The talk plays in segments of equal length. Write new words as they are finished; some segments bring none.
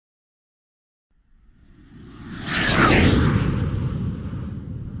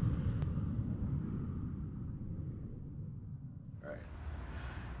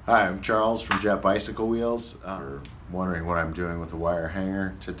Hi, I'm Charles from Jet Bicycle Wheels. You're wondering what I'm doing with the wire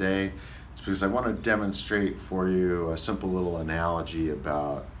hanger today. It's because I want to demonstrate for you a simple little analogy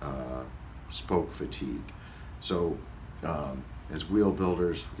about spoke fatigue. So as wheel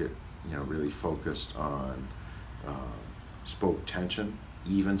builders, we get really focused on spoke tension,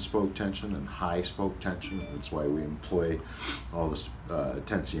 even spoke tension and high spoke tension. That's why we employ all the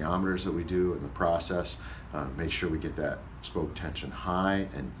tensiometers that we do in the process. Make sure we get that spoke tension high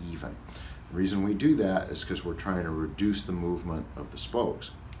and even. The reason we do that is because we're trying to reduce the movement of the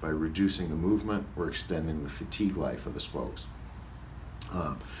spokes. By reducing the movement, we're extending the fatigue life of the spokes.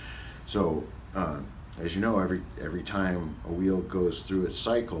 As you know, every time a wheel goes through its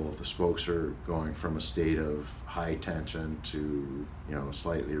cycle, the spokes are going from a state of high tension to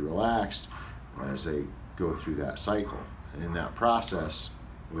slightly relaxed as they go through that cycle. And in that process,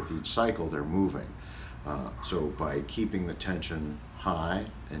 with each cycle, they're moving. So by keeping the tension high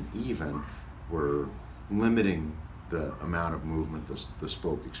and even, we're limiting the amount of movement the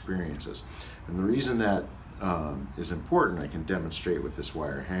spoke experiences. And the reason that is important, I can demonstrate with this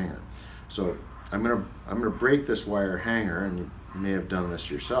wire hanger. So I'm gonna break this wire hanger, and you may have done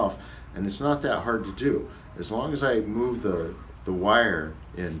this yourself, and it's not that hard to do. As long as I move the wire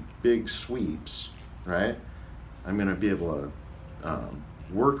in big sweeps, right, I'm gonna be able to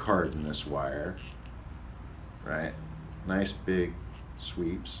work harden this wire, right? Nice big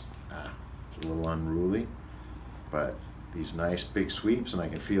sweeps. It's a little unruly, but these nice big sweeps, and I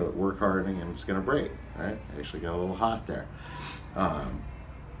can feel it work hardening, and it's gonna break, right? I actually got a little hot there.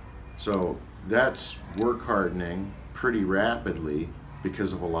 So that's work hardening pretty rapidly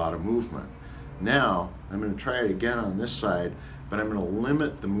because of a lot of movement. Now I'm going to try it again on this side, but I'm going to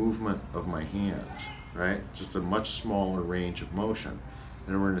limit the movement of my hands, right? Just a much smaller range of motion.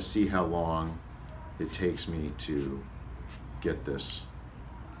 And we're going to see how long it takes me to get this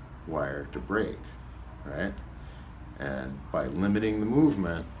wire to break, right? And by limiting the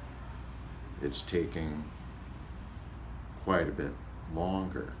movement, it's taking quite a bit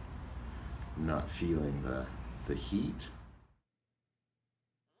longer. I'm not feeling the heat.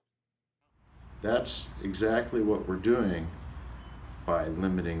 That's exactly what we're doing by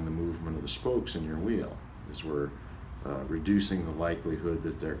limiting the movement of the spokes in your wheel, is we're reducing the likelihood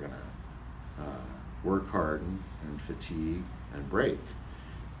that they're going to work harden and fatigue and break.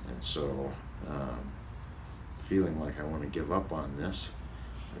 And so feeling like I want to give up on this,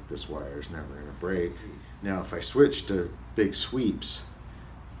 like this wire is never going to break. Now if I switch to big sweeps,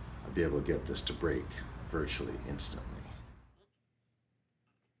 I'll be able to get this to break virtually instantly.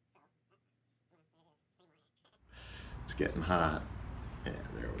 It's getting hot, and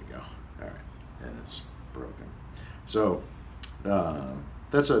there we go. All right, and it's broken. So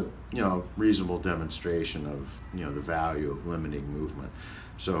that's a reasonable demonstration of the value of limiting movement.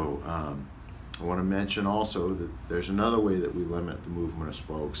 So I want to mention also that there's another way that we limit the movement of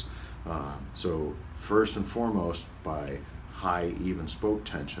spokes. So first and foremost, by high even spoke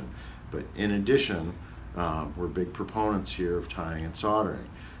tension, but in addition, we're big proponents here of tying and soldering.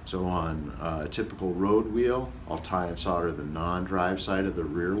 So on a typical road wheel, I'll tie and solder the non-drive side of the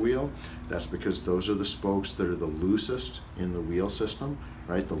rear wheel. That's because those are the spokes that are the loosest in the wheel system,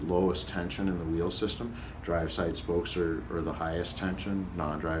 right? The lowest tension in the wheel system. Drive side spokes are the highest tension.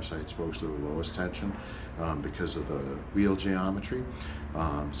 Non-drive side spokes are the lowest tension because of the wheel geometry.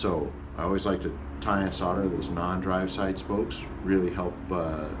 So I always like to tie and solder those non-drive side spokes, really help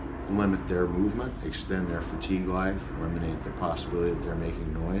limit their movement, extend their fatigue life, eliminate the possibility that they're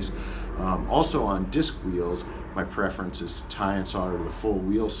making noise. Also on disc wheels, my preference is to tie and solder the full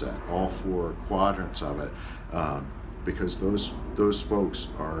wheel set, all 4 quadrants of it, because those spokes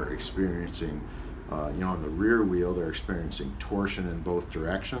are experiencing, on the rear wheel, they're experiencing torsion in both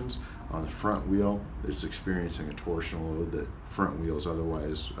directions. On the front wheel, it's experiencing a torsional load that front wheels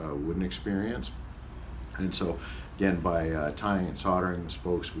otherwise wouldn't experience. And so, again, by tying and soldering the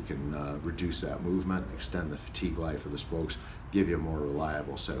spokes, we can reduce that movement, extend the fatigue life of the spokes, give you a more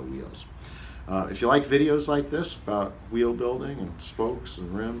reliable set of wheels. If you like videos like this about wheel building and spokes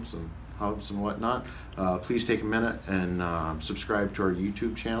and rims and hubs and whatnot, please take a minute and subscribe to our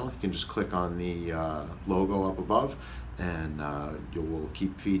YouTube channel. You can just click on the logo up above, and we'll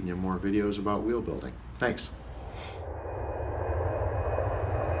keep feeding you more videos about wheel building. Thanks.